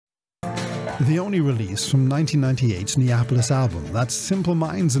the only release from 1998's Neapolis album. That's Simple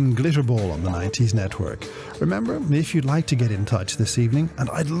Minds and Glitterball on the 90s Network. Remember, if you'd like to get in touch this evening, and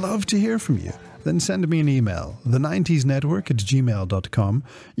I'd love to hear from you, then send me an email, the90snetwork@gmail.com.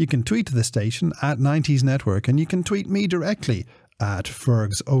 You can tweet the station at 90s Network, and you can tweet me directly at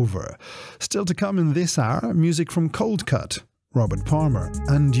FergsOver. Still to come in this hour, music from Cold Cut, Robert Palmer,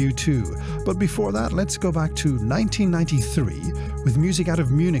 and U2. But before that, let's go back to 1993 with music out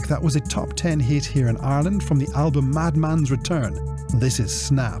of Munich that was a top 10 hit here in Ireland from the album Madman's Return. This is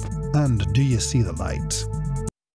Snap and Do You See the Light?